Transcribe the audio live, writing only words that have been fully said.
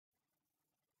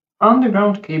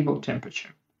Underground cable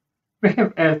temperature. We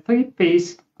have a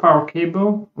 3-phase power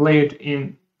cable laid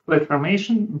in flat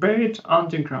formation buried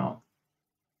underground.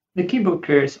 The cable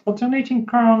carries alternating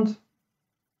current,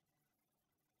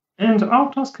 and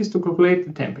our task is to calculate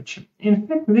the temperature. In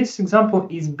fact, this example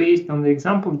is based on the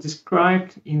example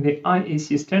described in the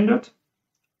IEC standard.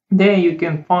 There you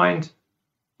can find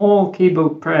all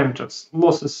cable parameters,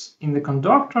 losses in the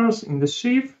conductors, in the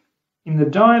sheaf, in the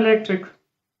dielectric,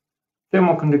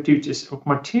 thermal conductivities of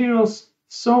materials.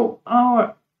 So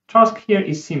our task here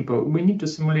is simple. We need to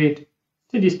simulate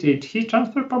steady-state heat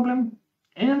transfer problem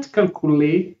and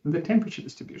calculate the temperature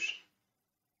distribution.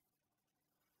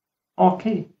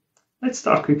 Okay, let's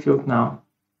start QuickField now.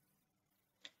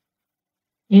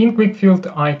 In QuickField,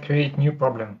 I create new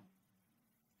problem.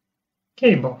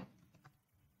 Cable.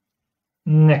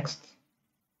 Next.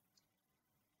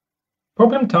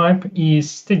 Problem type is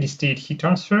steady-state heat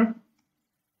transfer.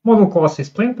 Model class is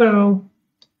plain parallel.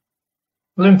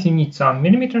 Length units are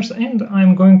millimeters, and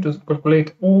I'm going to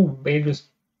calculate all values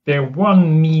per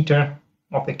 1 meter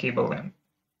of the cable length.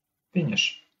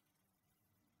 Finish.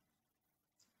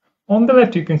 On the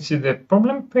left you can see the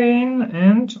problem pane,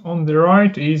 and on the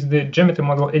right is the geometry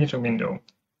model editor window.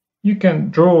 You can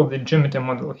draw the geometry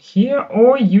model here,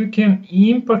 or you can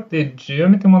import the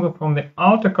geometry model from the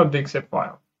AutoCAD.exe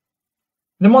file.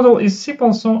 The model is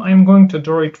simple, so I'm going to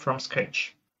draw it from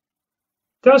scratch.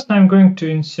 First, I'm going to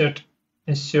insert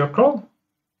a circle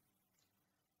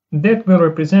that will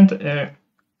represent a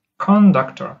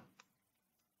conductor,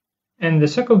 and the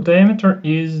circle diameter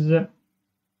is,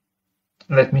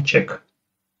 let me check,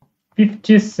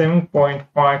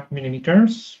 57.5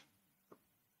 millimeters.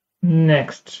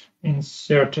 Next,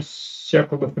 insert a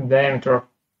circle with a diameter of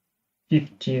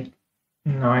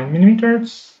 59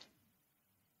 millimeters,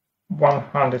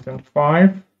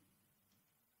 105,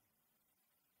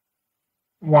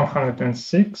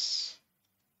 106,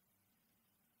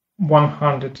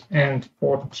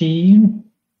 114,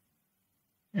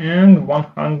 and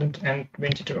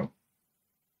 122.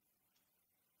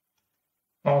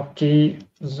 Okay,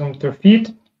 zoom to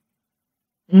fit.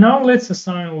 Now let's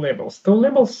assign labels. To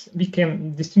labels, we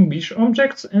can distinguish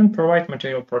objects and provide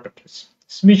material properties.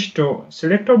 Switch to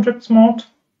Select Objects mode.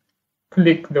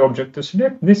 Click the object to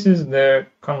select. This is the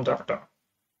conductor.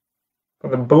 For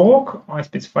the block, I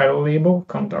specify a label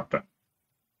conductor.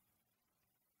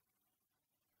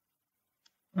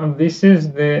 And this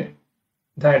is the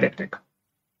dielectric.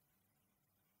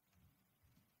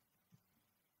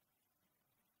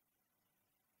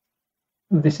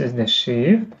 This is the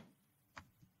sheaf.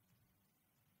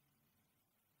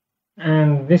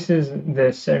 And this is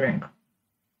the serving.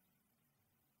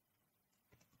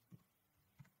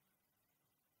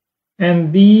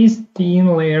 And these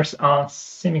thin layers are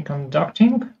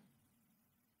semiconducting.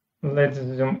 Let's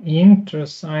zoom in to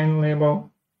assign label.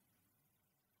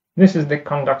 This is the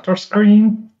conductor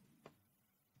screen.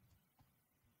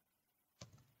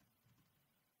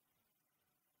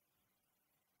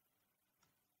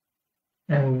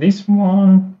 And this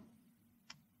one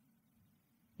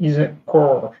is a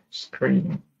core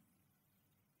screen.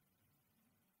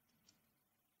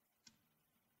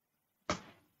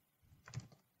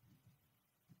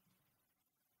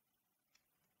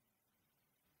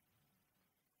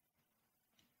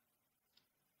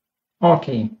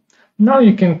 Okay, now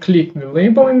you can click the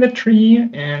label in the tree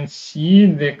and see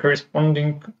the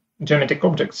corresponding geometric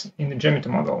objects in the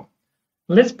geometry model.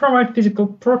 Let's provide physical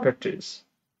properties.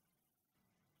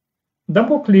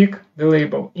 Double-click the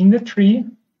label in the tree,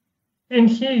 and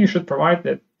here you should provide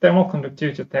the thermal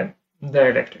conductivity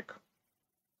dielectric.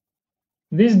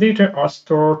 These data are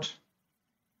stored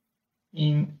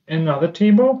in another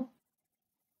table.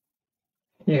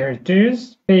 Here it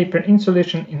is, paper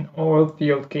insulation in oil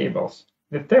field cables.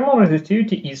 The thermal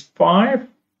resistivity is 5,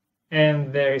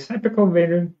 and the reciprocal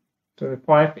value to the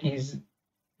 5 is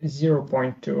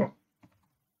 0.2.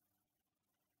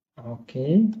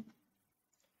 Okay.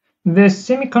 The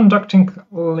semiconducting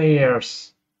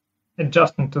layers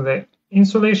adjusting to the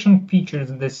insulation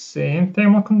features the same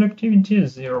thermal conductivity,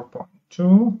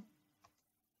 0.2.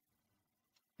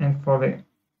 And for the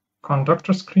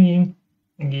conductor screen,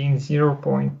 again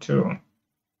 0.2.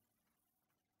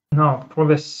 Now for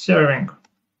the serving.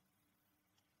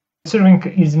 The serving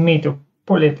is made of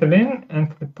polyethylene,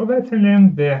 and for the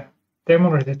polyethylene the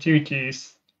thermal resistivity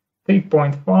is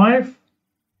 3.5.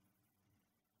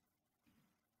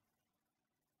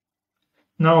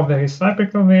 Now the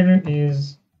reciprocal value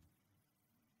is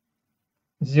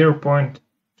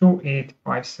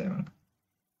 0.2857.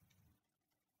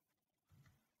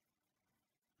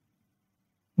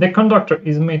 The conductor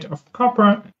is made of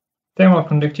copper, Thermal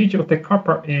conductivity of the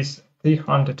copper is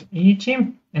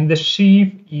 380, and the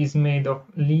sheath is made of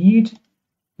lead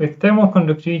with thermal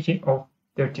conductivity of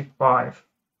 35.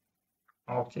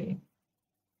 Okay.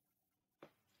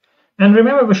 And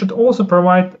remember, we should also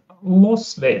provide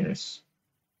loss values.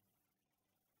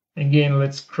 Again,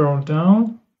 let's scroll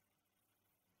down.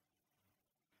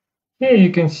 Here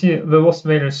you can see the loss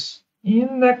values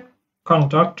in the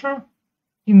conductor,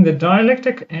 in the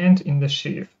dielectric, and in the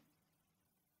sheath.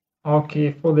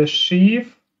 Okay, for the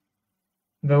sheath,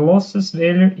 the losses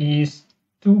value is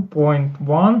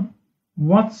 2.1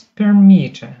 watts per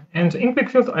meter. And in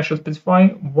QuickField, I should specify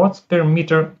watts per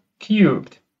meter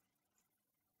cubed.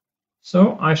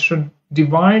 So I should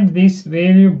divide this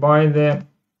value by the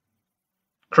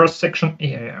cross-section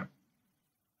area.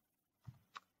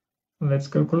 Let's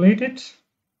calculate it.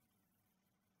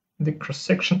 The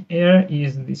cross-section area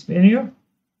is this value,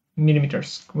 millimeters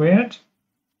squared.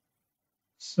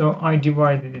 So I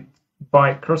divided it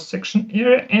by cross-section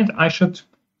area, and I should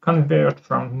convert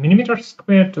from millimeters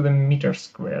squared to the meter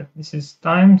squared. This is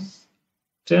times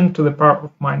 10 to the power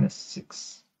of minus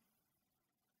 6.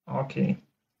 Okay.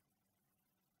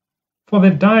 For the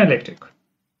dielectric,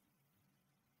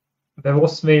 the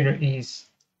loss value is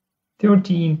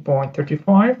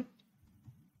 13.35.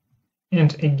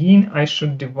 And again, I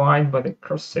should divide by the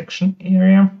cross-section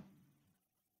area.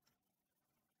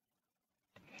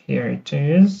 Here it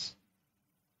is.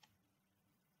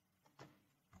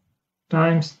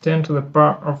 Times 10 to the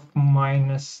power of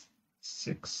minus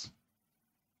 6.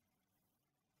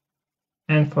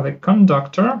 And for the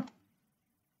conductor,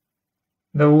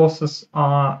 the losses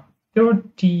are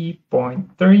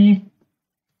 30.3.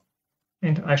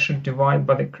 And I should divide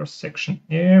by the cross-section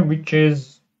area, which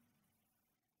is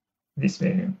this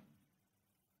value.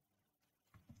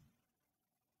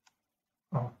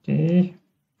 Okay.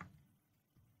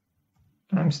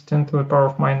 Times 10 to the power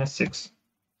of minus 6.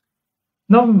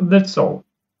 Now that's all.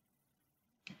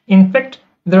 In fact,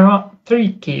 there are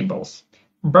 3 cables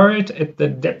buried at the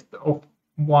depth of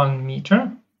 1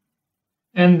 meter,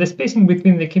 and the spacing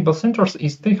between the cable centers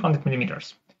is 300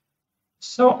 millimeters.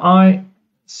 So I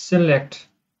switch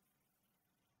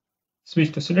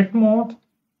to select mode,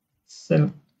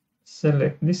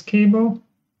 select this cable,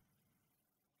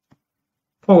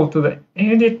 follow to the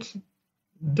edit,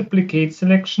 duplicate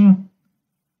selection,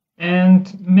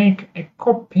 and make a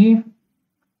copy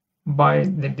by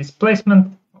the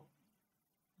displacement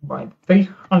by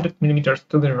 300 millimeters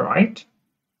to the right,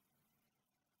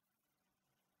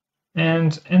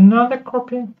 and another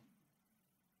copy,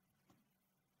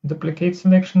 duplicate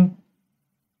selection,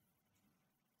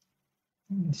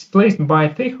 displaced by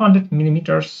 300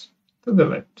 millimeters to the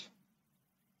left.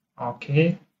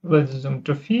 Okay, let's zoom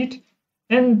to feet,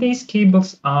 and these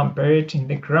cables are buried in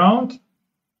the ground,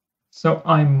 so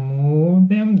I move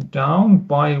them down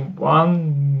by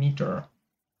 1 meter,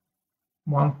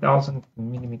 1000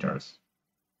 millimeters.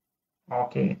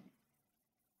 Okay.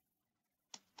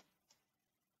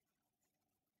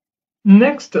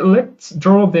 Next, let's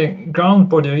draw the ground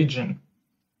body region.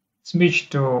 Switch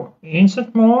to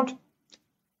insert mode,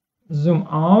 zoom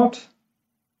out.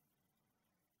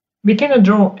 We cannot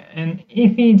draw an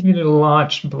infinitely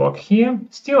large block here.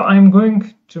 Still, I'm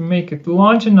going to make it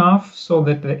large enough so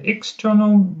that the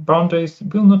external boundaries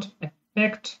will not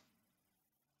affect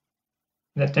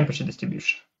the temperature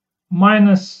distribution.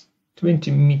 Minus 20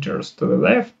 meters to the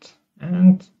left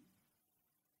and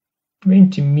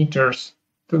 20 meters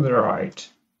to the right.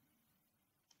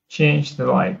 Change the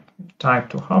light type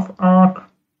to half arc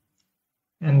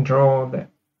and draw the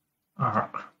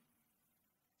arc.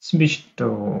 Switch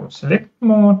to select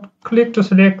mode, click to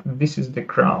select, this is the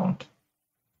ground.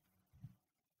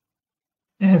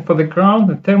 And for the ground,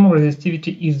 the thermal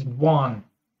resistivity is 1.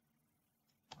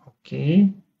 Okay.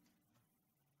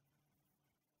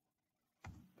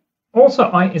 Also,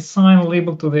 I assign a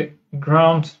label to the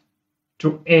ground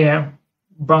to air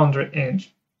boundary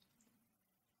edge.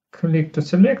 Click to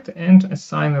select and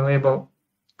assign the label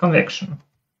convection.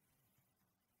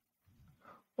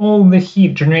 All the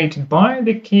heat generated by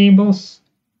the cables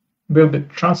will be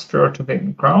transferred to the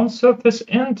ground surface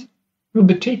and will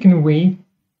be taken away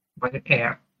by the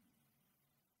air.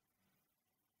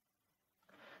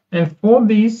 And for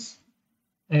this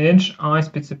edge, I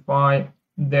specify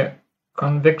the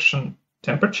convection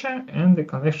temperature and the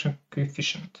convection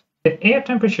coefficient. The air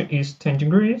temperature is 10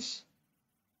 degrees,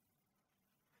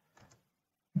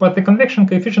 but the convection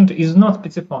coefficient is not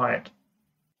specified.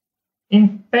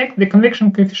 In fact, the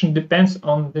convection coefficient depends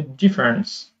on the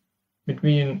difference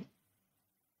between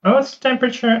Earth's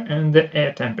temperature and the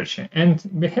air temperature, and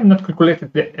we have not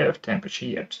calculated the air temperature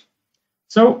yet.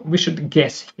 So we should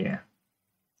guess here.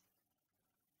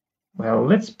 Well,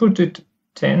 let's put it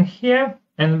 10 here,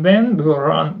 and then we'll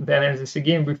run the analysis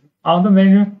again with other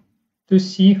value to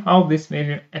see how this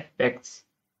value affects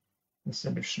the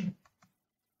solution.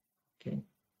 Okay.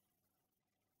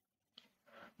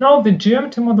 Now the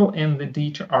geometry model and the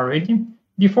data are ready.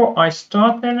 Before I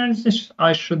start the analysis,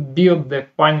 I should build the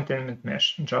finite element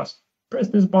mesh. Just press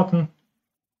this button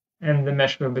and the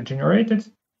mesh will be generated.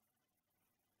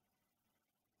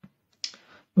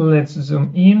 Let's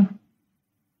zoom in.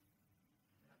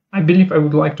 I believe I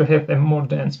would like to have a more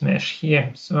dense mesh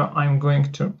here, so I'm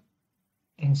going to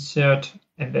insert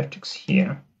a vertex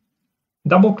here.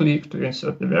 Double click to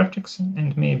insert the vertex,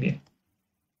 and maybe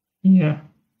here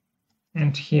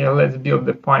and here. Let's build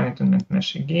the finite element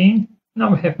mesh again.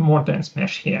 Now we have more dense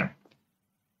mesh here.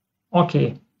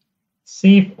 Okay,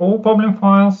 save all problem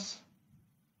files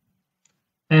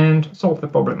and solve the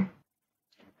problem.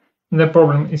 The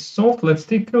problem is solved. Let's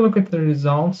take a look at the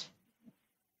results.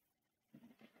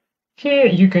 Here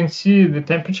you can see the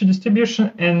temperature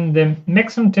distribution, and the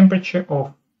maximum temperature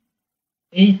of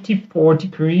 84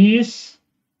 degrees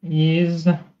is,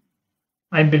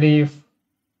 I believe,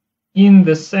 in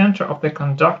the center of the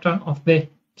conductor of the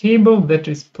cable that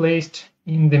is placed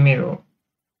in the middle.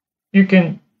 You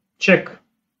can check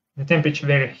the temperature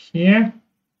value here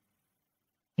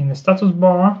in the status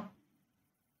bar,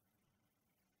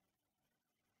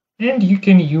 and you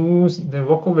can use the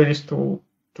local values tool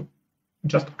to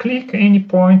just click any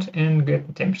point and get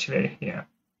the temperature value here.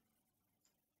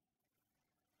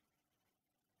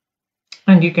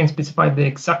 And you can specify the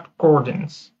exact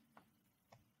coordinates.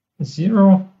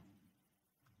 0,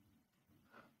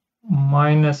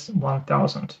 minus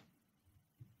 1000.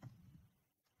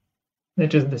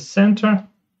 That is the center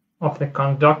of the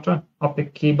conductor of the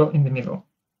cable in the middle.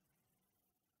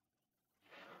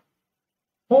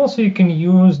 Also, you can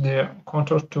use the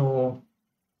contour tool.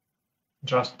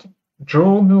 Just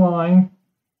draw the line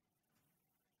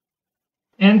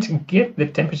and get the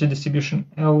temperature distribution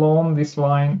along this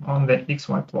line on the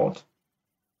XY plot.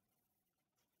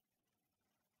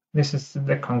 This is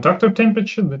the conductor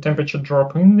temperature, the temperature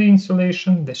drop in the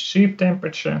insulation, the shift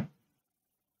temperature,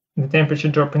 the temperature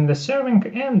drop in the serving,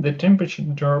 and the temperature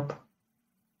drop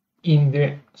in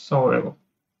the soil.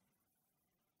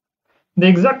 The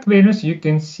exact values you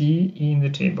can see in the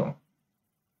table.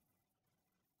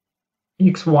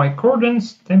 XY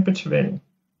coordinates, temperature value.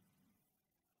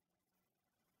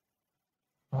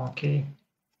 Okay.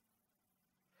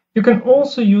 You can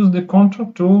also use the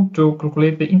contour tool to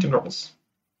calculate the integrals.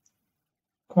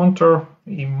 Contour,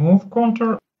 remove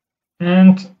contour,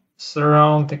 and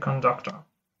surround the conductor.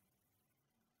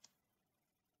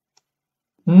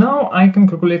 Now I can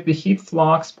calculate the heat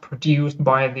flux produced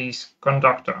by this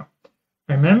conductor.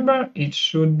 Remember, it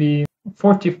should be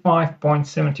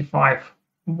 45.75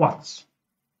 watts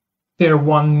per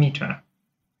 1 meter.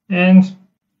 And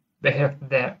they have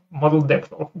the model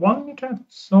depth of 1 meter,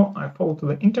 so I follow to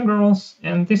the integrals,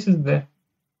 and this is the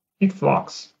heat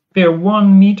flux per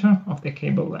 1 meter of the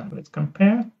cable length. Let's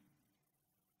compare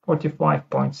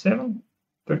 45.7,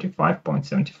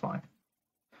 35.75.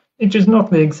 It is not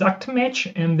the exact match,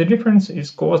 and the difference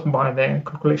is caused by the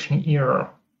calculation error.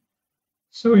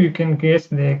 So you can guess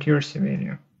the accuracy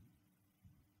value.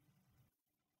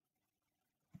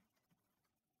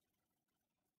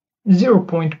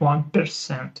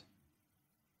 (0.1%).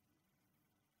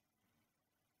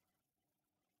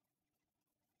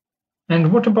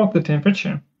 And what about the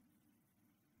temperature?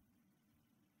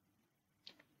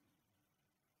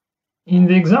 In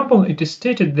the example, it is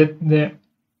stated that the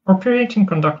operating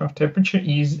conductor temperature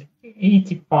is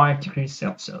 85 degrees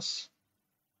Celsius.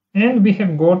 And we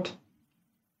have got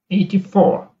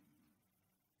 84.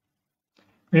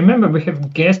 Remember, we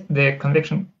have guessed the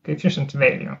convection coefficient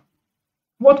value.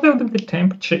 What will be the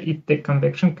temperature if the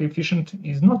convection coefficient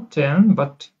is not 10,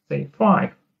 but say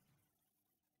 5?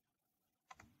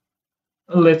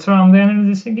 Let's run the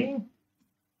analysis again.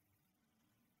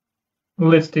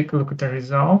 Let's take a look at the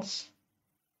results.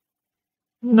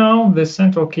 Now the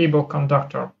central cable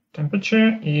conductor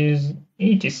temperature is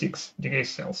 86 degrees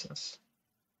Celsius.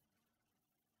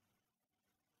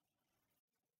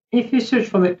 If you search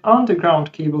for the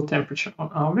underground cable temperature on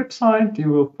our website, you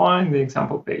will find the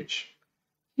example page.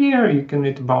 Here you can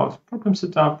read about problem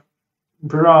setup,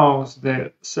 browse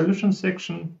the solution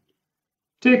section,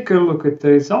 take a look at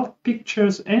the result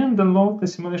pictures, and download the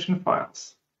simulation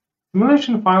files.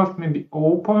 Simulation files may be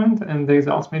opened and the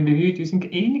results may be viewed using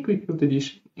any QuickField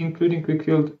edition, including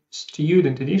QuickField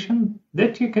Student Edition,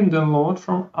 that you can download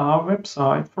from our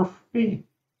website for free.